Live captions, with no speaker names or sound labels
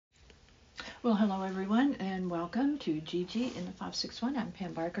Well, hello everyone, and welcome to Gigi in the 561. I'm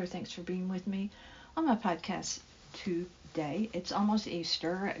Pam Barker. Thanks for being with me on my podcast today. It's almost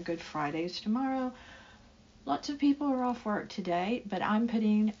Easter. Good Friday's tomorrow. Lots of people are off work today, but I'm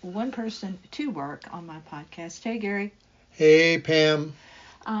putting one person to work on my podcast. Hey, Gary. Hey, Pam.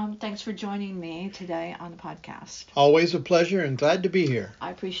 Thanks for joining me today on the podcast. Always a pleasure and glad to be here. I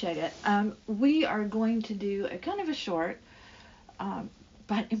appreciate it. We are going to do a kind of a short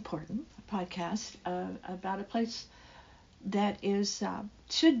but important podcast about a place that is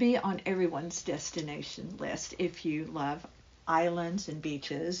should be on everyone's destination list if you love islands and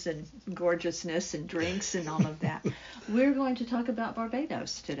beaches and gorgeousness and drinks and all of that. We're going to talk about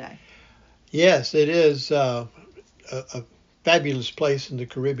Barbados today. Yes, it is a fabulous place in the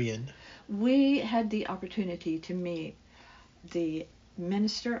Caribbean. We had the opportunity to meet the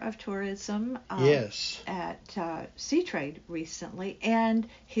Minister of Tourism Yes, at Sea Trade recently and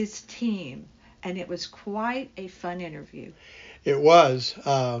his team, and it was quite a fun interview. it was.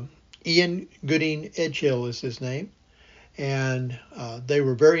 Ian Gooding Edgehill is his name, and they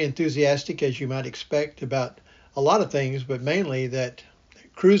were very enthusiastic, as you might expect, about a lot of things, but mainly that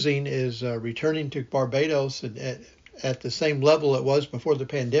cruising is returning to Barbados at the same level it was before the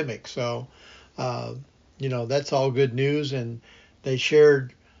pandemic. So, uh, that's all good news, and they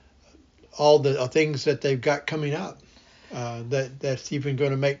shared all the things that they've got coming up that's even going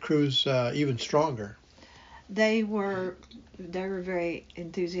to make cruise even stronger. They were very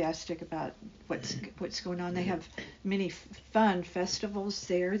enthusiastic about what's going on. They have many fun festivals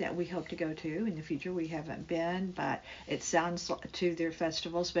there that we hope to go to in the future. We haven't been, but it sounds to their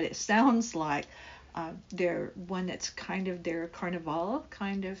festivals, but it sounds like they're one that's kind of their carnival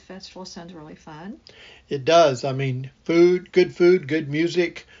kind of festival. Sounds really fun. It does. I mean, food, good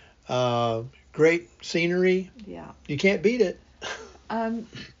music, uh, great scenery. Yeah. You can't beat it. Um,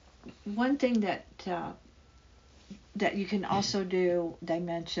 One thing that you can also do, they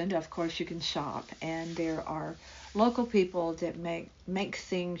mentioned, of course, you can shop, and there are local people that make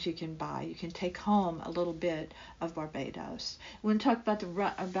things you can buy. You can take home a little bit of Barbados. We're going to talk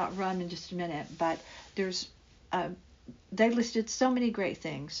about rum in just a minute, but there's they listed so many great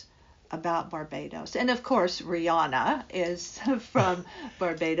things about Barbados, and of course, Rihanna is from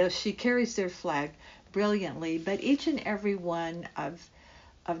Barbados. She carries their flag brilliantly, but each and every one of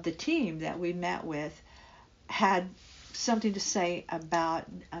the team that we met with had something to say about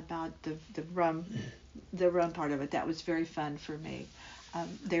the rum part of it. That was very fun for me.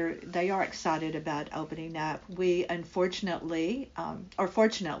 They are excited about opening up. We unfortunately, or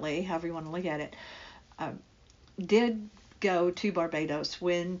fortunately, however you want to look at it, did go to Barbados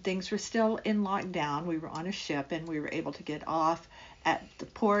when things were still in lockdown. We were on a ship and we were able to get off at the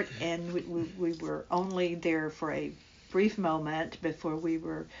port, and we were only there for a brief moment before we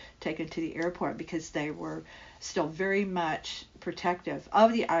were taken to the airport because they were still very much protective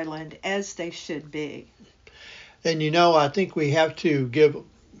of the island, as they should be. And I think we have to give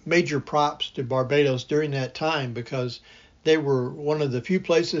major props to Barbados during that time because they were one of the few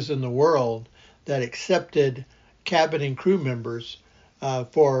places in the world that accepted cabin and crew members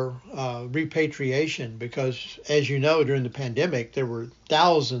for repatriation because, as you know, during the pandemic, there were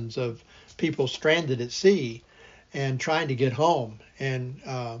thousands of people stranded at sea and trying to get home. And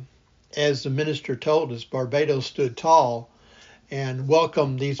as the minister told us, Barbados stood tall and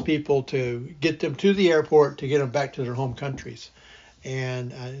welcomed these people to get them to the airport to get them back to their home countries.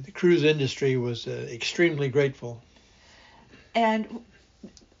 And the cruise industry was extremely grateful. And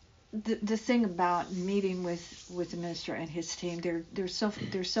the thing about meeting with the minister and his team, they're so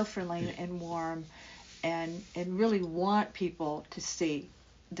friendly and warm, and really want people to see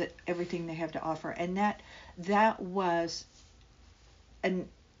that everything they have to offer, and that was an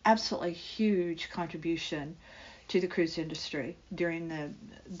absolutely huge contribution to the cruise industry during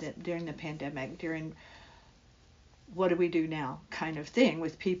the pandemic, during what do we do now kind of thing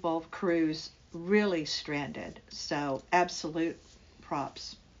with people, crews really stranded. So absolute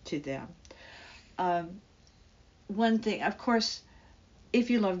props to them. One thing, of course, if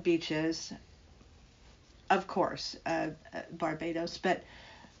you love beaches, of course, Barbados, but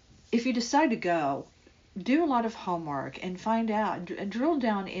if you decide to go, do a lot of homework and find out, drill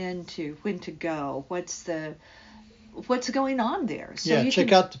down into when to go, what's going on there. So yeah,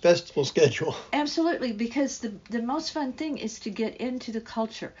 check out the festival schedule. Absolutely, because the most fun thing is to get into the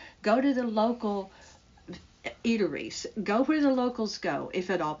culture. Go to the local eateries. Go where the locals go, if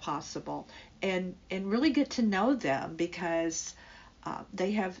at all possible, and really get to know them because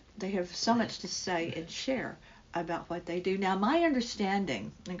they have so much to say and share about what they do. Now, my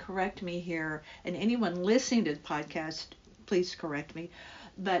understanding, and correct me here, and anyone listening to the podcast, please correct me,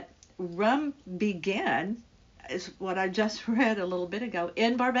 but rum began, is what I just read a little bit ago,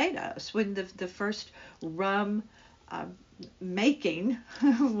 in Barbados, when the first rum making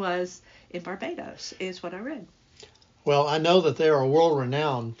was in Barbados, is what I read. Well, I know that they are world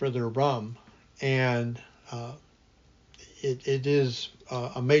renowned for their rum, and it is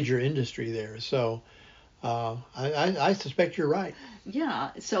a major industry there. So I suspect you're right.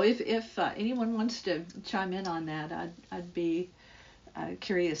 Yeah. So if anyone wants to chime in on that, I'd be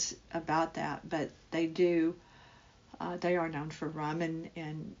curious about that. But they do. They are known for rum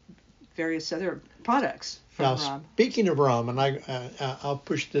and various other products from Now, rum. speaking of rum, and I'll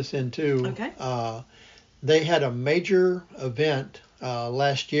push this in too. Okay. They had a major event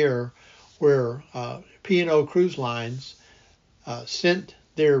last year where P&O Cruise Lines sent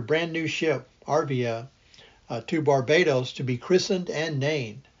their brand new ship, Arvia, to Barbados to be christened and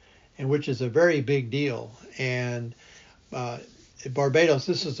named, and which is a very big deal. And in Barbados,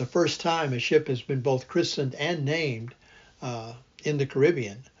 this is the first time a ship has been both christened and named in the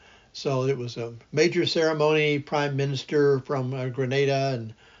Caribbean. So it was a major ceremony. Prime Minister from Grenada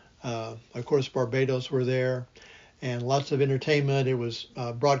and of course, Barbados were there, and lots of entertainment. It was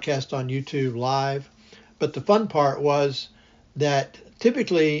broadcast on YouTube live. But the fun part was that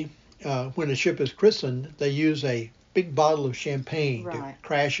typically when a ship is christened, they use a big bottle of champagne to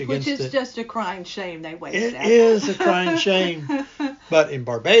crash against it. Which is just a crying shame they waste It that. is a crying shame. But in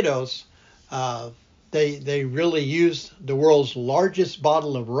Barbados, they really used the world's largest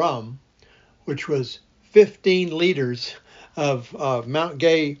bottle of rum, which was 15 liters of Mount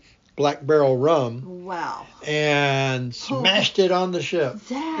Gay Black Barrel rum. Wow. And smashed it on the ship.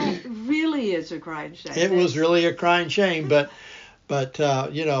 That really is a crying shame. It was really a crying shame, but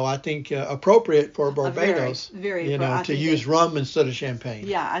I think appropriate for Barbados, very to use rum instead of champagne.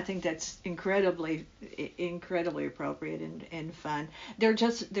 Yeah, I think that's incredibly appropriate and fun.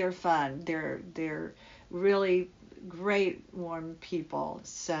 They're fun. They're really great, warm people.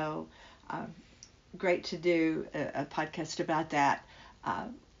 So great to do a podcast about that.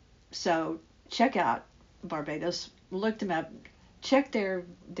 So check out Barbados. Look them up. Check their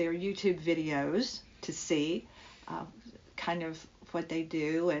YouTube videos to see kind of what they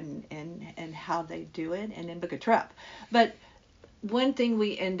do and how they do it, and then book a trip. But one thing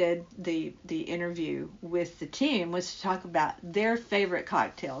we ended the interview with the team was to talk about their favorite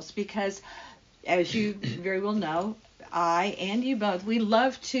cocktails, because as you very well know, I and you both, we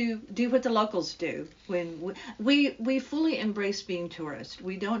love to do what the locals do. When we fully embrace being tourists.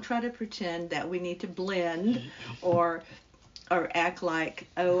 We don't try to pretend that we need to blend or act like,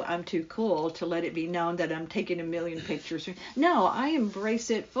 oh, I'm too cool to let it be known that I'm taking a million pictures. No, I embrace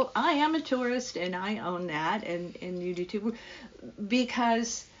it. I am a tourist, and I own that, and you do too,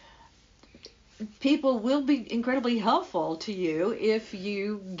 because people will be incredibly helpful to you if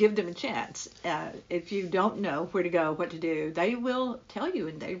you give them a chance. If you don't know where to go, what to do, they will tell you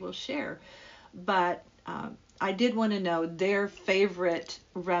and they will share. But I did want to know their favorite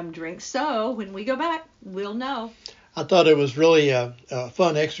rum drink, so when we go back, we'll know. I thought it was really a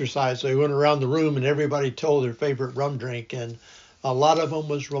fun exercise. So we went around the room and everybody told their favorite rum drink, and a lot of them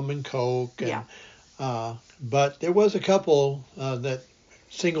was rum and coke. And, yeah. But there was a couple that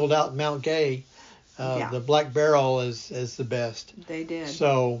singled out Mount Gay. The Black Barrel as the best. They did.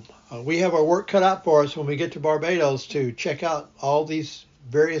 So we have our work cut out for us when we get to Barbados to check out all these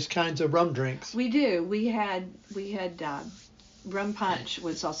various kinds of rum drinks. We do. We had rum punch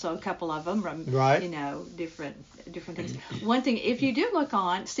was also a couple of them. Right. Different things. One thing, if you do look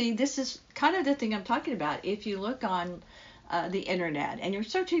on, see, this is kind of the thing I'm talking about. If you look on the internet and you're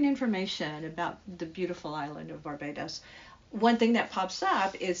searching information about the beautiful island of Barbados, one thing that pops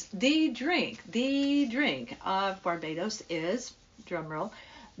up is the drink of Barbados is, drumroll,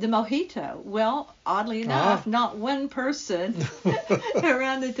 the mojito. Well, oddly enough, not one person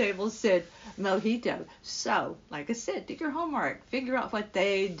around the table said mojito. So, like I said, do your homework, figure out what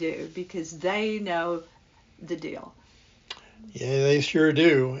they do, because they know the deal. Yeah, they sure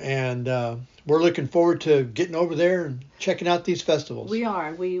do. And we're looking forward to getting over there and checking out these festivals. We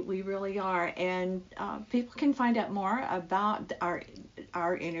are. We really are. And people can find out more about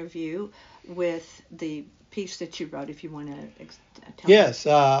our interview with the piece that you wrote, if you want to tell Yes,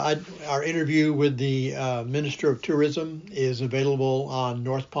 our interview with the Minister of Tourism is available on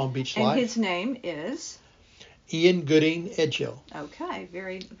North Palm Beach Live. And his name is? Ian Gooding Edgehill. Okay,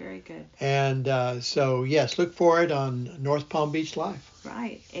 very, very good. And so, yes, look for it on North Palm Beach Live.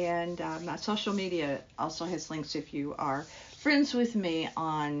 Right. And my social media also has links if you are friends with me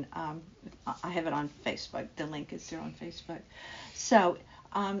on, I have it on Facebook. The link is there on Facebook. So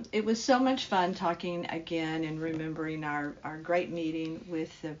It was so much fun talking again and remembering our great meeting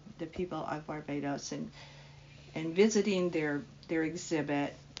with the people of Barbados and visiting their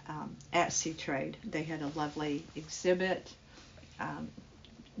exhibit at Sea Trade. They had a lovely exhibit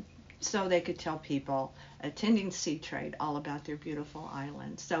so they could tell people attending Sea Trade all about their beautiful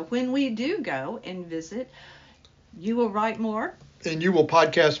island. So when we do go and visit, you will write more. And you will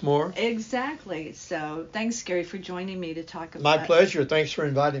podcast more. Exactly. So thanks, Gary, for joining me to talk about. My pleasure. Thanks for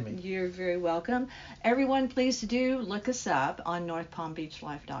inviting me. You're very welcome. Everyone, please do look us up on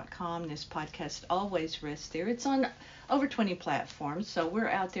northpalmbeachlife.com. This podcast always rests there. It's on over 20 platforms, so we're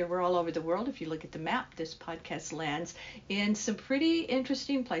out there. We're all over the world. If you look at the map, this podcast lands in some pretty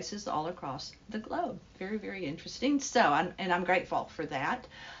interesting places all across the globe. Very, very interesting. So, I'm grateful for that.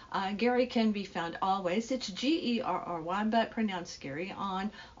 Gary can be found always. It's Gerry, but pronounced Gary,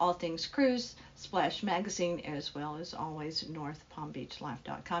 on All Things Cruise, Splash Magazine, as well as always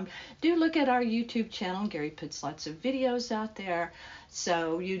northpalmbeachlife.com. Do look at our YouTube channel. Gary puts lots of videos out there,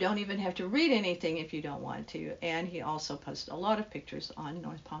 so you don't even have to read anything if you don't want to. And he also posts a lot of pictures on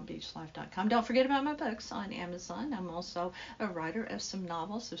northpalmbeachlife.com. Don't forget about my books on Amazon. I'm also a writer of some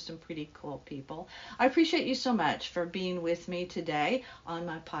novels of some pretty cool people. I appreciate you so much for being with me today on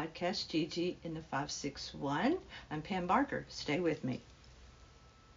my podcast, Gigi in the 561. I'm Pam Barker. Stay with me.